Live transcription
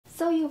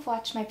So you've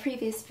watched my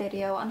previous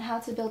video on how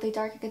to build a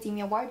dark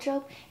academia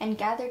wardrobe and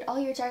gathered all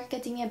your dark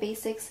academia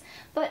basics,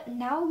 but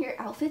now your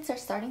outfits are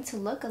starting to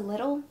look a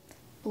little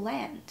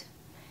bland.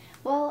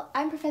 Well,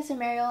 I'm Professor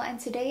Mariel, and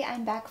today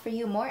I'm back for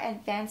you more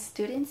advanced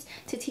students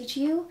to teach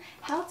you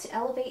how to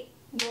elevate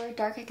your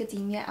dark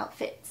academia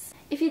outfits.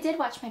 If you did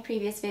watch my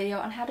previous video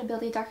on how to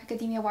build a dark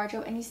academia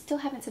wardrobe and you still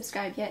haven't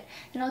subscribed yet,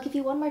 then I'll give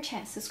you one more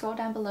chance to scroll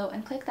down below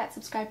and click that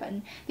subscribe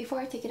button before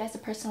I take it as a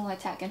personal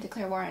attack and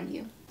declare war on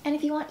you. And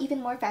if you want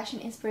even more fashion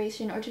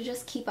inspiration or to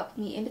just keep up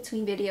with me in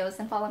between videos,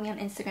 then follow me on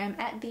Instagram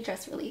at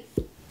DRESSRELIEF.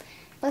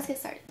 Let's get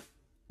started.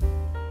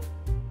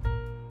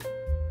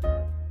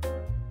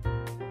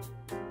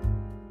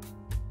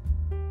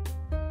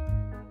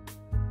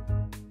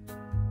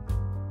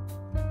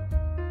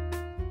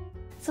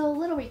 So a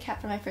little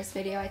recap from my first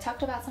video, I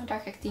talked about some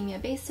dark academia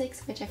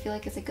basics, which I feel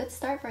like is a good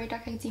start for a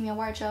dark academia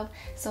wardrobe.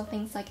 So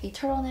things like a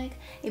turtleneck,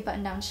 a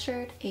button-down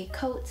shirt, a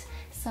coat,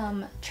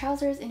 some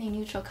trousers in a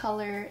neutral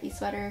color, a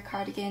sweater,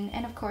 cardigan,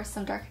 and of course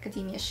some dark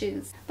academia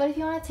shoes. But if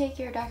you want to take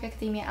your dark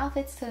academia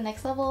outfits to the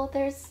next level,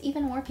 there's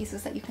even more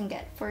pieces that you can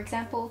get. For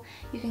example,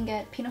 you can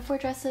get pinafore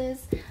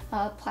dresses,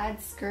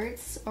 plaid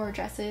skirts or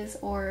dresses,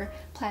 or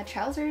plaid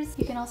trousers.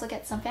 You can also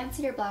get some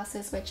fancier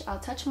blouses, which I'll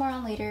touch more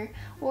on later,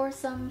 or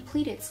some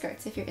pleated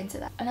skirts if you're into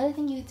that. Another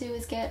thing you could do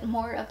is get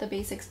more of the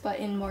basics but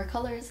in more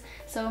colors.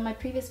 So in my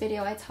previous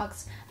video I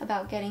talked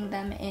about getting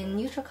them in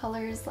neutral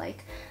colors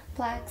like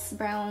blacks,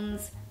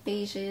 browns,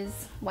 beiges,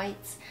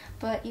 whites,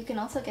 but you can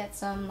also get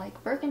some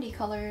like burgundy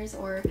colors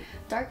or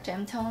dark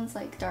gem tones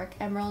like dark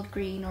emerald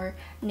green or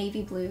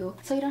navy blue.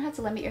 So you don't have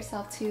to limit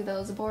yourself to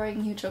those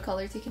boring neutral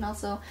colors. You can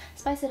also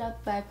spice it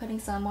up by putting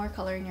some more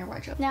color in your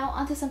wardrobe. Now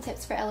onto some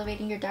tips for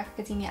elevating your dark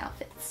academia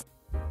outfits.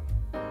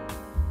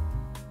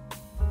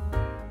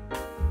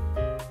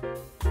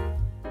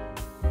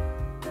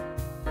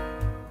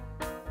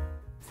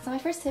 So my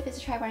first tip is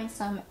to try wearing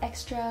some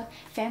extra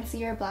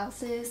fancier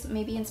blouses,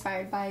 maybe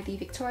inspired by the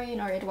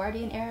Victorian or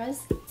Edwardian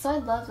eras. So I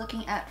love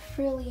looking at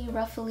frilly,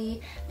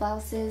 ruffly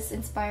blouses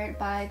inspired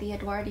by the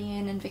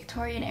Edwardian and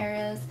Victorian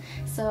eras.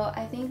 So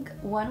I think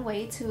one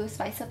way to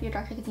spice up your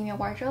dark academia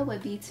wardrobe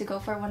would be to go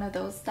for one of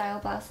those style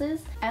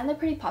blouses. And they're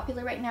pretty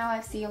popular right now. I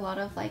see a lot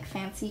of like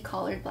fancy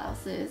collared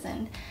blouses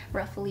and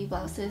ruffly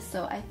blouses,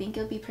 so I think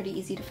it'll be pretty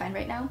easy to find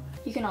right now.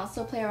 You can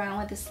also play around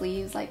with the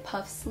sleeves, like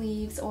puff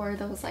sleeves or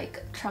those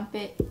like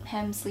trumpet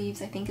hem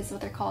sleeves, I think is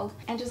what they're called,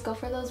 and just go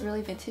for those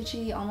really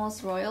vintagey,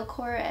 almost royal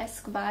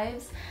core-esque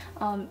vibes,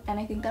 and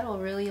I think that'll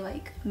really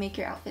like make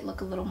your outfit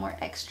look a little more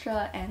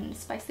extra and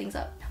spice things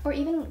up. Or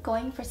even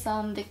going for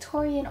some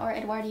Victorian or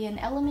Edwardian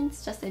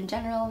elements just in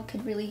general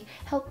could really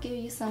help give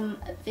you some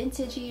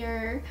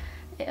vintagier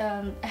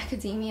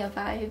academia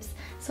vibes.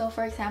 So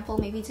for example,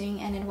 maybe doing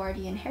an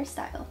Edwardian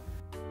hairstyle.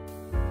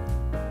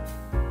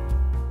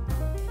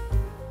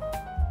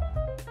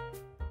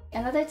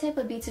 Another tip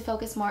would be to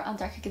focus more on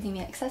dark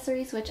academia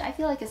accessories, which I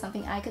feel like is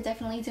something I could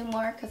definitely do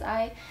more because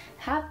I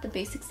have the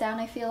basics down,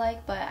 I feel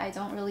like, but I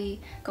don't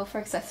really go for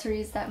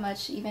accessories that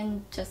much,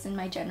 even just in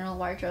my general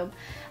wardrobe.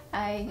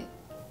 I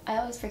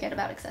always forget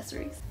about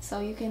accessories. So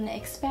you can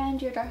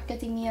expand your dark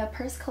academia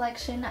purse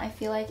collection. I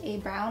feel like a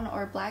brown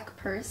or black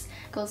purse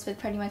goes with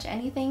pretty much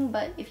anything,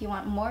 but if you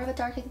want more of a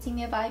dark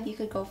academia vibe, you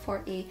could go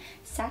for a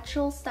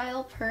satchel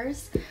style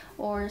purse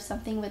or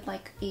something with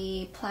like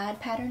a plaid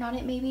pattern on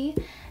it maybe.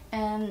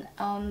 And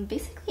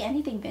basically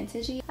anything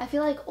vintagey. I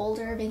feel like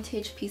older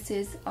vintage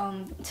pieces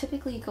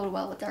typically go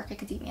well with dark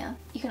academia.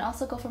 You can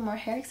also go for more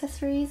hair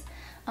accessories.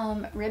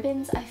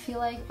 Ribbons I feel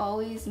like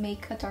always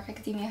make a dark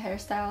academia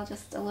hairstyle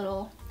just a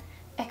little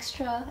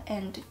extra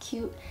and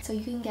cute. So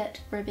you can get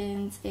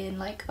ribbons in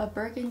like a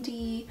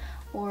burgundy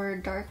or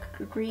dark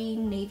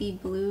green, navy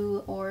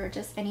blue, or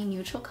just any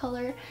neutral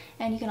color.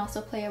 And you can also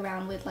play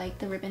around with like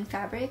the ribbon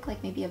fabric,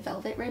 like maybe a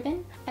velvet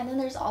ribbon. And then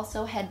there's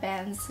also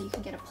headbands, so you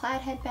can get a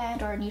plaid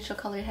headband or a neutral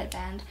colored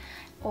headband,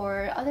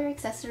 or other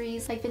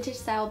accessories like vintage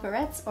style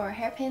barrettes or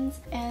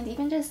hairpins, and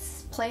even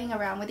just playing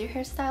around with your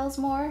hairstyles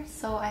more.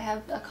 So I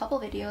have a couple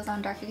videos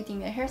on dark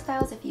academia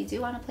hairstyles if you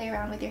do want to play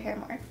around with your hair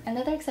more.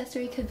 Another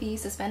accessory could be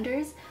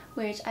suspenders,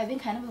 which I've been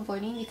kind of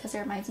avoiding because it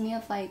reminds me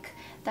of like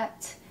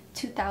that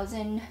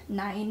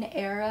 2009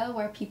 era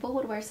where people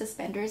would wear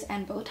suspenders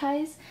and bow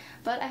ties,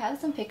 but I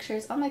have some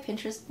pictures on my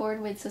Pinterest board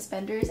with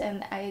suspenders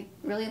and I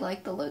really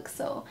like the look,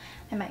 so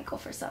I might go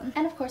for some.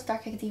 And of course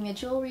dark academia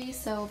jewelry,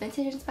 so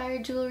vintage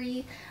inspired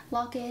jewelry,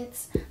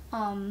 lockets,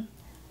 kind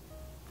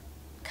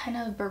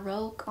of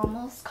baroque,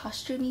 almost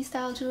costumey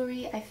style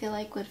jewelry I feel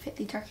like would fit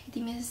the dark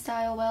academia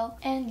style well.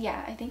 And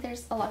yeah, I think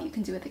there's a lot you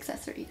can do with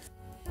accessories.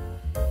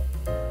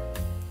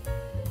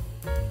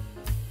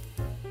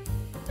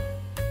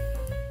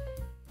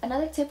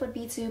 Another tip would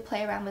be to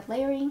play around with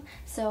layering,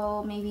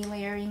 so maybe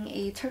layering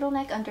a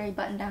turtleneck under a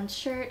button-down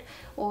shirt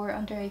or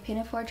under a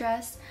pinafore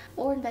dress,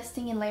 or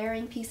investing in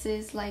layering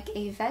pieces like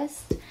a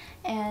vest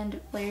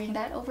and layering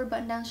that over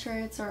button-down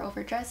shirts or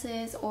over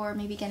dresses, or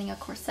maybe getting a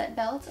corset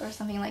belt or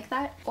something like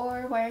that,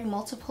 or wearing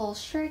multiple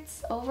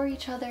shirts over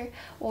each other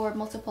or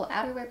multiple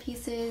outerwear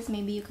pieces.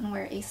 Maybe you can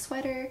wear a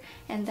sweater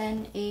and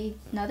then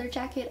another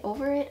jacket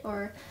over it,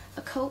 or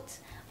a coat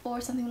or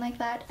something like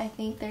that. I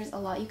think there's a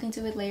lot you can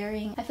do with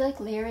layering. I feel like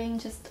layering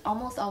just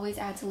almost always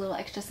adds a little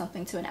extra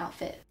something to an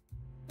outfit.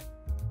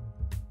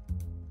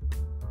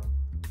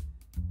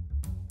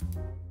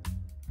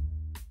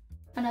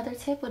 Another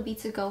tip would be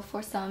to go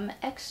for some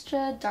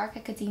extra dark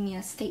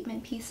academia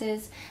statement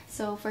pieces.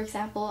 So for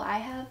example, I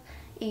have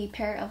a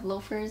pair of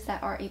loafers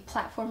that are a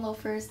platform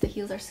loafers. The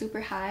heels are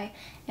super high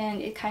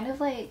and it kind of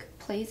like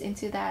plays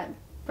into that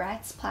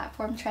Bratz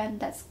platform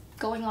trend that's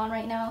going on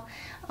right now,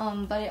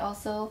 but it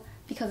also,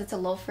 because it's a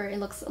loafer, it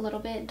looks a little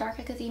bit dark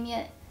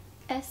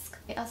academia-esque.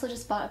 I also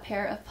just bought a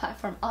pair of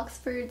platform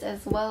Oxfords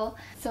as well.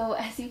 So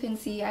as you can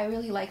see, I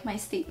really like my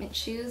statement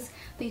shoes,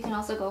 but you can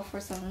also go for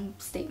some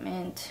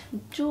statement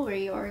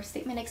jewelry or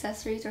statement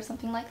accessories or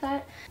something like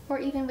that. Or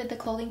even with the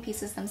clothing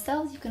pieces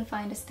themselves, you can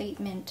find a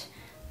statement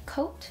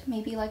coat,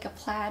 maybe like a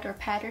plaid or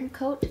pattern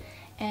coat.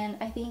 And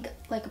I think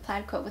like a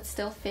plaid coat would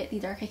still fit the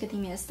dark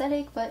academia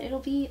aesthetic, but it'll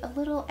be a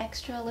little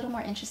extra, a little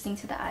more interesting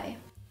to the eye.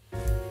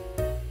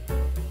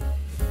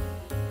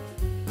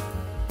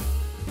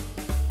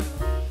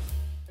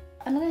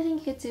 Another thing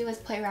you could do is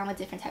play around with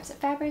different types of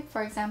fabric.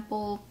 For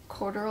example,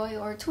 corduroy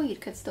or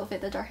tweed could still fit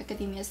the dark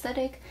academia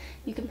aesthetic.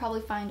 You can probably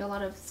find a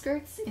lot of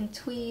skirts in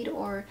tweed,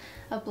 or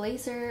a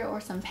blazer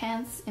or some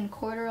pants in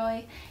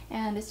corduroy,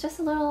 and it's just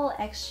a little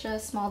extra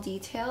small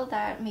detail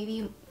that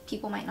maybe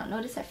people might not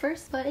notice at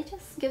first, but it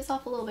just gives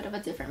off a little bit of a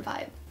different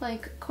vibe.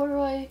 Like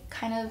corduroy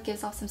kind of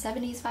gives off some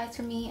 70s vibes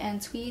for me, and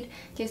tweed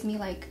gives me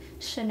like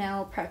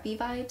Chanel preppy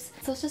vibes.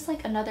 So it's just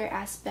like another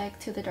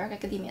aspect to the dark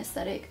academia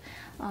aesthetic.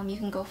 You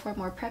can go for a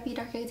more preppy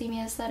dark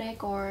academia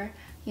aesthetic, or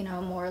you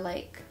know, more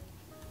like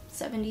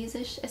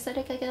 70s-ish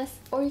aesthetic, I guess.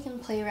 Or you can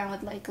play around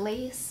with like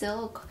lace,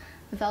 silk,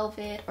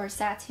 velvet, or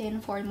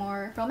satin for a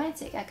more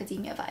romantic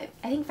academia vibe.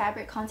 I think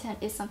fabric content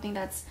is something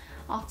that's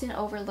often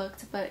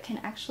overlooked, but can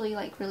actually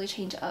like really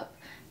change up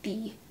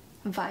the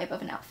vibe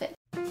of an outfit.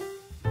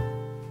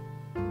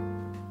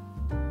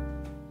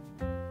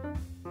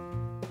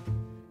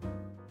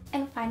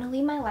 And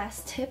finally, my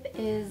last tip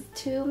is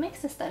to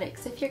mix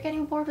aesthetics. If you're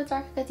getting bored with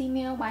dark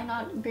academia, why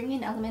not bring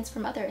in elements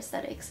from other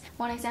aesthetics?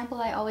 One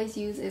example I always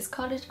use is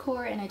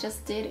cottagecore, and I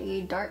just did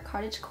a dark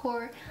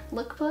cottagecore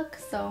lookbook,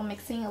 so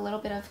mixing a little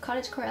bit of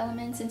cottagecore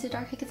elements into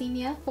dark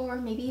academia. Or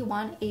maybe you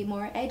want a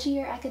more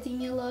edgier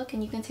academia look,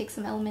 and you can take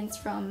some elements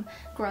from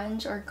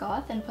grunge or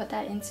goth and put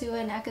that into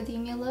an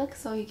academia look,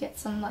 so you get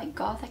some like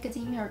goth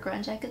academia or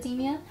grunge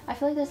academia. I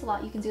feel like there's a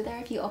lot you can do there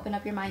if you open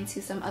up your mind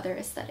to some other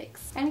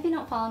aesthetics. And if you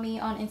don't follow me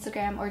on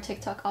Instagram or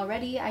TikTok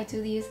already, I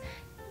do these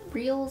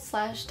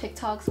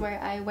reels/TikToks where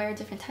I wear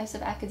different types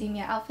of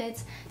academia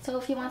outfits, so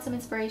if you want some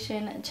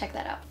inspiration, check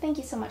that out. Thank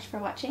you so much for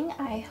watching.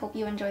 I hope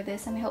you enjoyed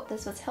this, and I hope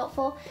this was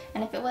helpful,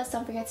 and if it was,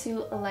 don't forget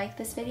to like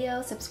this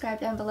video, subscribe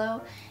down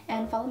below,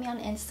 and follow me on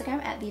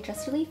Instagram at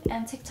DRESSRELIEF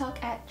and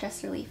TikTok at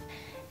DRESSRELIEF,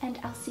 and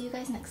I'll see you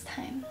guys next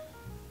time.